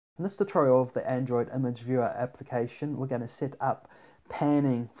In this tutorial of the Android image viewer application, we're going to set up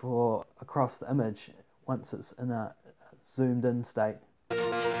panning for across the image once it's in a zoomed in state.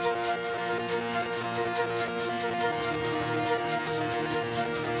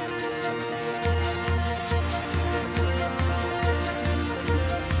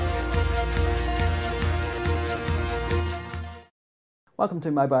 Welcome to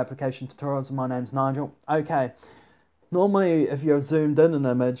Mobile Application Tutorials. My name's Nigel. Okay, normally if you're zoomed in an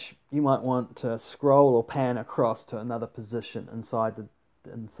image, you might want to scroll or pan across to another position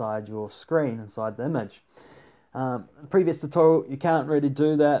inside your screen, inside the image. In the previous tutorial, you can't really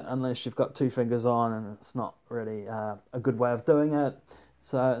do that unless you've got two fingers on, and it's not really a good way of doing it.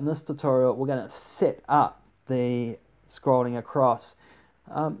 So in this tutorial, we're going to set up the scrolling across.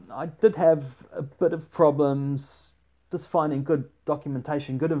 I did have a bit of problems just finding good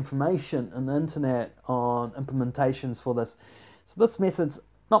documentation, good information on the internet on implementations for this. So this method's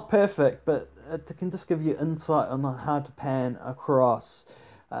not perfect, but it can just give you insight on how to pan across.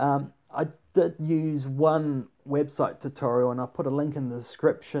 I did use one website tutorial, and I'll put a link in the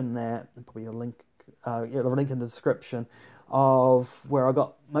description there, probably a link in the description of where I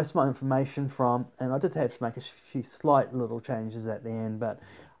got most of my information from, and I did have to make a few slight little changes at the end, but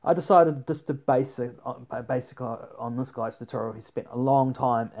I decided just to base on this guy's tutorial. He spent a long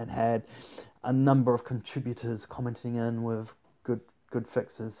time and had a number of contributors commenting in with good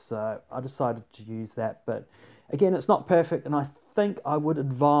fixes, so I decided to use that. But again, it's not perfect, and I think I would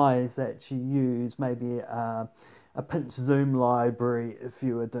advise that you use maybe a pinch zoom library if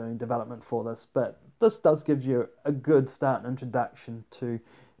you were doing development for this. But this does give you a good start and introduction to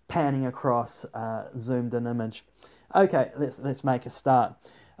panning across a zoomed in image. Okay, let's make a start.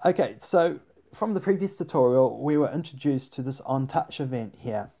 Okay, so from the previous tutorial, we were introduced to this OnTouch event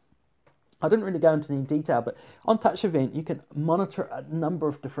here. I didn't really go into any detail, but OnTouch event, you can monitor a number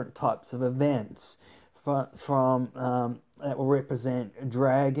of different types of events from that will represent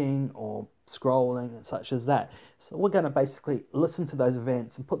dragging or scrolling and such as that. So we're going to basically listen to those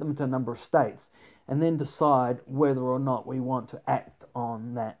events and put them into a number of states, and then decide whether or not we want to act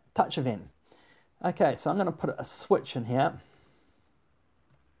on that touch event. Okay, so I'm going to put a switch in here.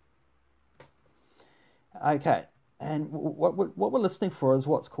 Okay, and what we're listening for is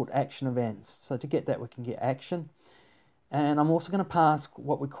what's called action events. So to get that, we can get action. And I'm also going to pass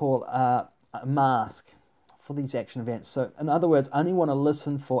what we call a mask for these action events. So in other words, I only want to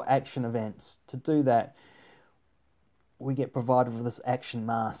listen for action events. To do that, we get provided with this action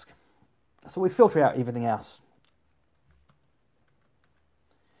mask. So we filter out everything else.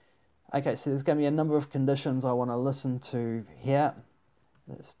 Okay, so there's going to be a number of conditions I want to listen to here.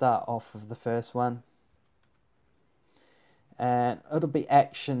 Let's start off with the first one. And it'll be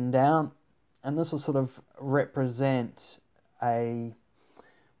action down, and this will sort of represent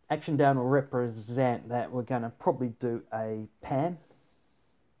action down will represent that we're going to probably do a pan.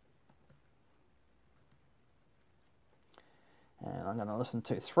 And I'm going to listen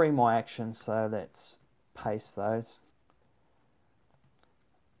to 3 more actions, so let's paste those.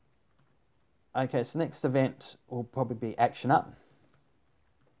 Okay, so next event will probably be action up.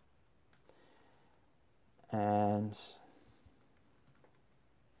 And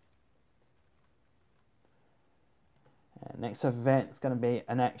next event is going to be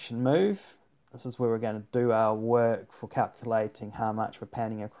an action move. This is where we're going to do our work for calculating how much we're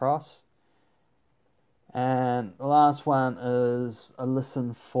panning across. And the last one is a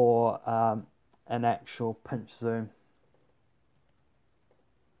listen for an actual pinch zoom.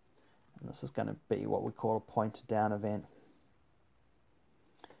 And this is going to be what we call a pointer down event.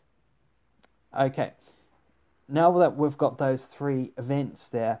 Okay, now that we've got those 3 events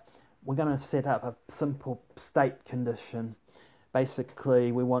there, we're going to set up a simple state condition.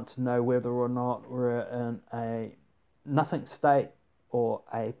 Basically, we want to know whether or not we're in a nothing state, or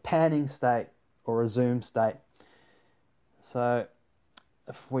a panning state, or a zoom state. So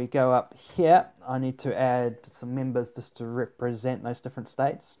if we go up here, I need to add some members just to represent those different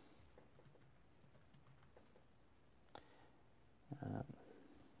states.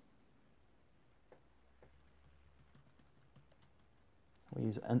 We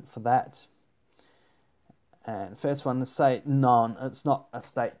use int for that. And first one, let's say none. It's not a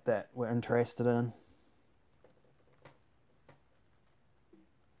state that we're interested in.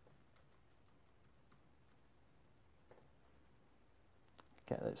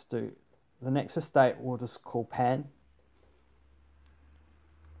 Okay, let's do the next state. We'll just call pan.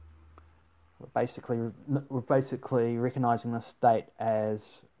 We're basically recognizing this state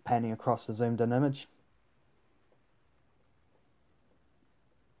as panning across the zoomed in image.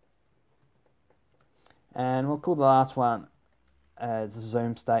 And we'll call the last one as a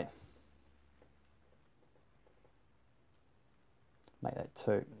zoom state. Make that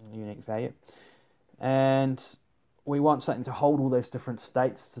 2 unique value. And we want something to hold all those different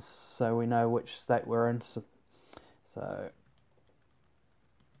states so we know which state we're in. So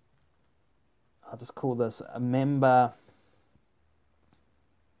I'll just call this a member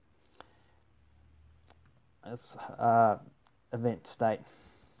as event state.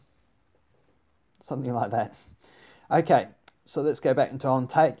 Something like that. Okay, so let's go back into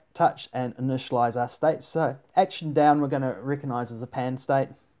OnTouch and initialize our states. So action down we're going to recognize as a pan state.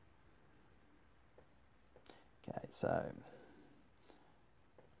 Okay, so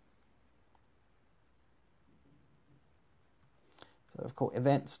we've called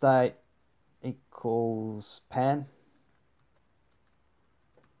event state equals pan,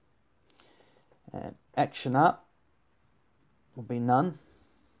 and action up will be none,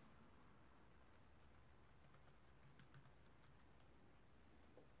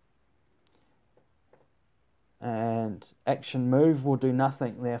 and action move will do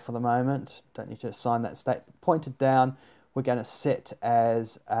nothing there for the moment. Don't need to assign that state. Pointed down we're going to set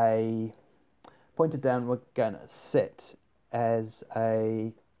as a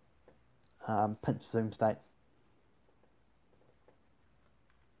pinch zoom state.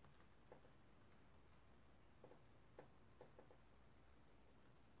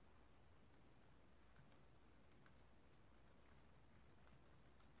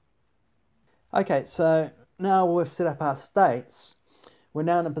 Okay, so now we've set up our states. We're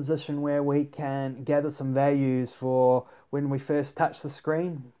now in a position where we can gather some values for when we first touch the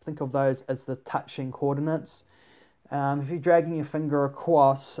screen. Think of those as the touching coordinates. If you're dragging your finger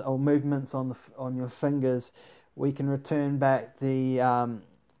across, or movements on your fingers, we can return back the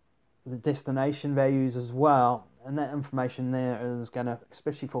destination values as well, and that information there is going to,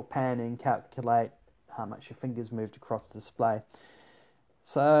 especially for panning, calculate how much your fingers moved across the display.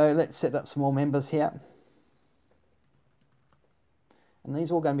 So let's set up some more members here, and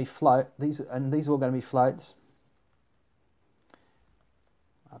these are all going to be these are all going to be floats.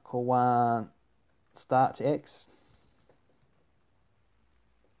 I'll call one start X.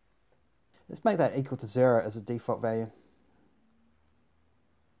 Let's make that equal to 0 as a default value.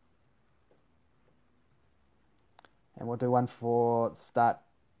 And we'll do one for start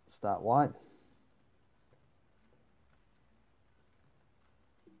Y.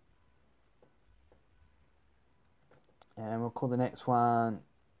 And we'll call the next one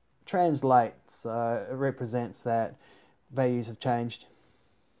translate, so it represents that values have changed.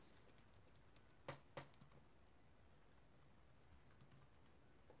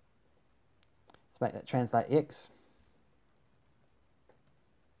 Let's make that translate X.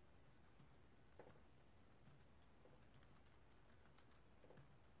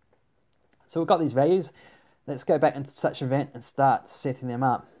 So we've got these values. Let's go back into touch event and start setting them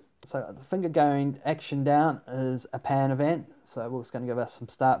up. So the finger going action down is a pan event, so we're just going to give us some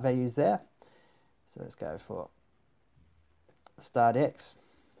start values there. So let's go for start X.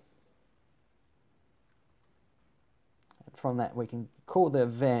 And from that we can call the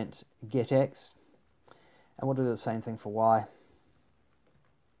event get X, and we'll do the same thing for Y.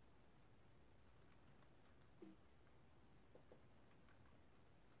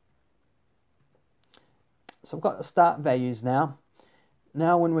 So we've got the start values now.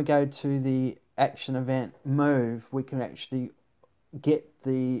 Now when we go to the action event move, we can actually get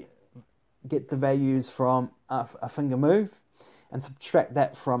the values from a finger move and subtract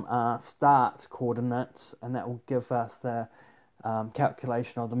that from our start coordinates, and that will give us the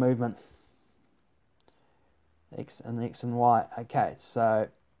calculation of the movement. X and Y. Okay, so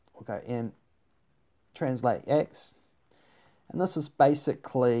we'll go in translate X, and this is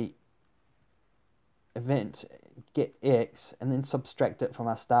basically event get X and then subtract it from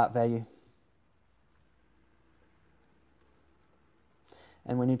our start value,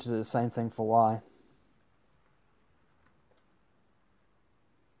 and we need to do the same thing for Y.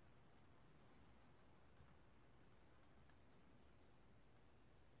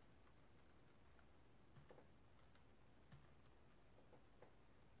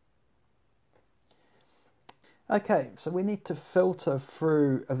 Okay, so we need to filter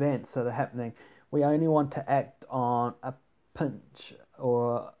through events that are happening. We only want to act on a pinch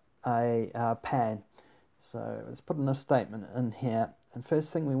or a pan. So let's put in a statement in here. And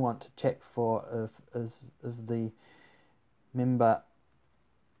first thing we want to check for is if the member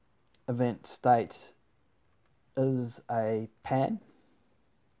event state is a pan.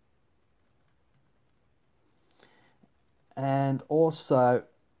 And also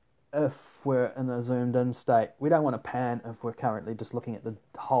if we're in a zoomed in state. We don't want to pan if we're currently just looking at the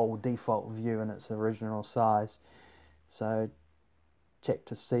whole default view in its original size. So check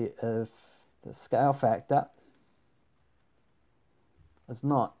to see if the scale factor is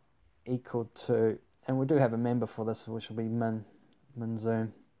not equal to, and we do have a member for this, which will be min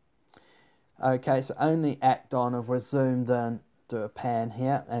zoom. Okay, so only act on if we're zoomed in, do a pan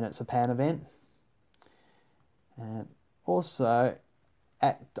here, and it's a pan event. And also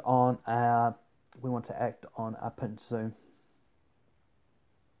act on our, we want to act on our pinch zoom.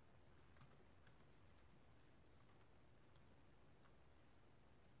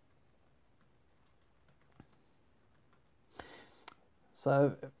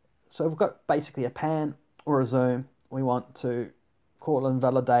 So we've got basically a pan or a zoom. We want to call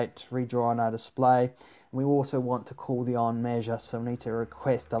invalidate, redraw on our display. And we also want to call the on measure, so we need to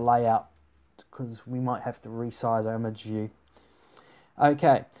request a layout because we might have to resize our image view.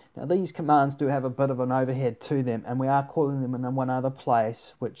 Okay, now these commands do have a bit of an overhead to them, and we are calling them in one other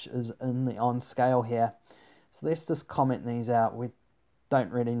place, which is in the on scale here. So let's just comment these out. We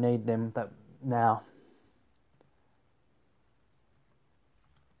don't really need them now.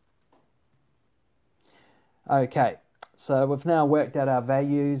 Okay, so we've now worked out our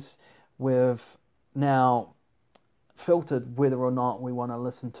values. We've now filtered whether or not we want to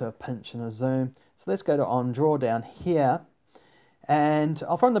listen to a pinch and a zoom. So let's go to on draw down here. And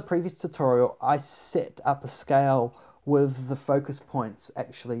from the previous tutorial, I set up a scale with the focus points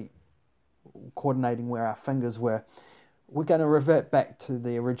actually coordinating where our fingers were. We're going to revert back to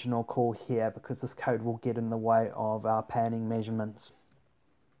the original call here because this code will get in the way of our panning measurements.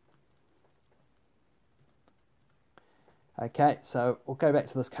 Okay, so we'll go back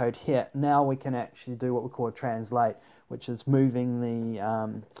to this code here. Now we can actually do what we call a translate, which is moving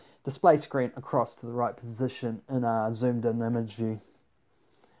the display screen across to the right position in our zoomed in image view,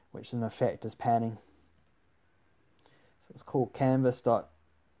 which in effect is panning. So it's called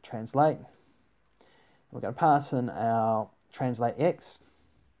canvas.translate. We're going to pass in our translate x.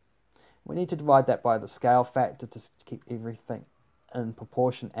 We need to divide that by the scale factor to keep everything in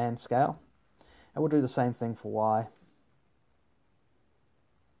proportion and scale. And we'll do the same thing for y.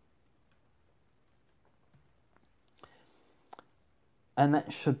 And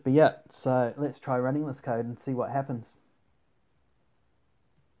that should be it. So let's try running this code and see what happens.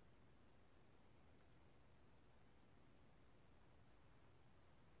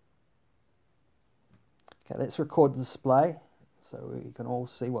 Okay, let's record the display so we can all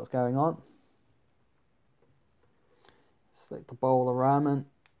see what's going on. Select the bowl of ramen,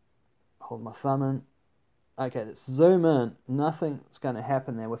 hold my thumb in. Okay, let's zoom in. Nothing's going to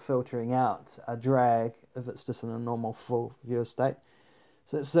happen there. We're filtering out a drag if it's just in a normal full viewer state.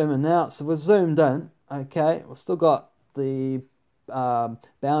 So let's zoom in now. So we're zoomed in. Okay, we've still got the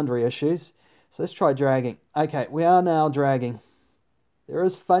boundary issues. So let's try dragging. Okay, we are now dragging. There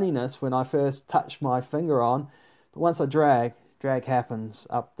is funniness when I first touch my finger on, but once I drag happens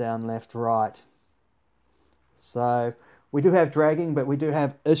up, down, left, right. So we do have dragging, but we do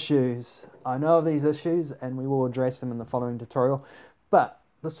have issues. I know of these issues and we will address them in the following tutorial. But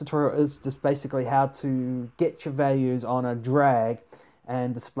this tutorial is just basically how to get your values on a drag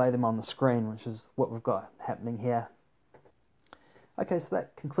and display them on the screen, which is what we've got happening here. Okay, so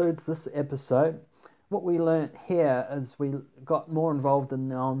that concludes this episode. What we learnt here is we got more involved in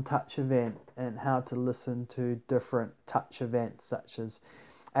the on-touch event and how to listen to different touch events such as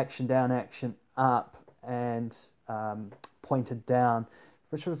action down, action up, and pointed down,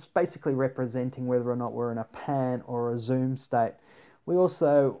 which was basically representing whether or not we're in a pan or a zoom state. We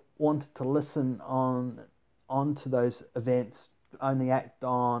also wanted to listen onto those events, only act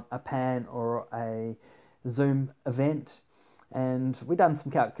on a pan or a zoom event. And we done some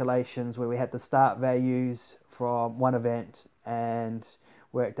calculations where we had the start values from one event and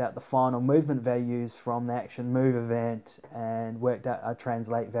worked out the final movement values from the action move event and worked out our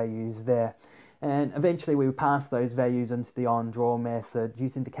translate values there. And eventually we passed those values into the on draw method.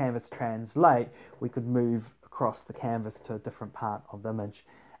 Using the canvas translate, we could move across the canvas to a different part of the image,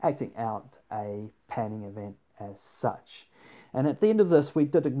 acting out a panning event as such. And at the end of this, we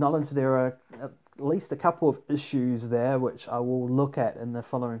did acknowledge there are at least a couple of issues there, which I will look at in the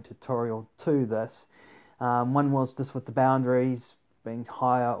following tutorial to this. One was just with the boundaries being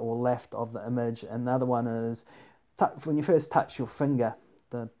higher or left of the image. Another one is when you first touch your finger,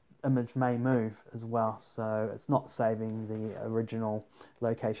 the image may move as well. So it's not saving the original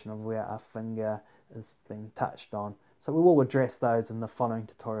location of where our finger is being touched on. So we will address those in the following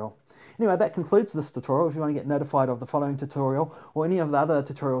tutorial. Anyway, that concludes this tutorial. If you want to get notified of the following tutorial or any of the other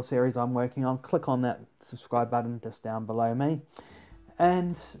tutorial series I'm working on, click on that subscribe button just down below me.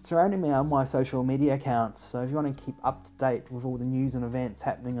 And surrounding me are my social media accounts. So if you want to keep up to date with all the news and events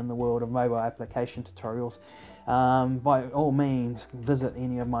happening in the world of mobile application tutorials, by all means visit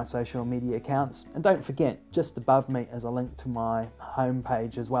any of my social media accounts, and don't forget, just above me is a link to my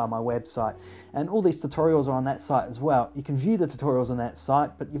homepage as well, my website, and all these tutorials are on that site as well. You can view the tutorials on that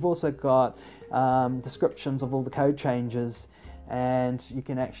site, but you've also got descriptions of all the code changes, and you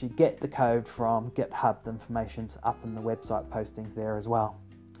can actually get the code from Github. The information's up in the website postings there as well.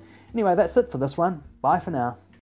 Anyway, that's it for this one. Bye for now.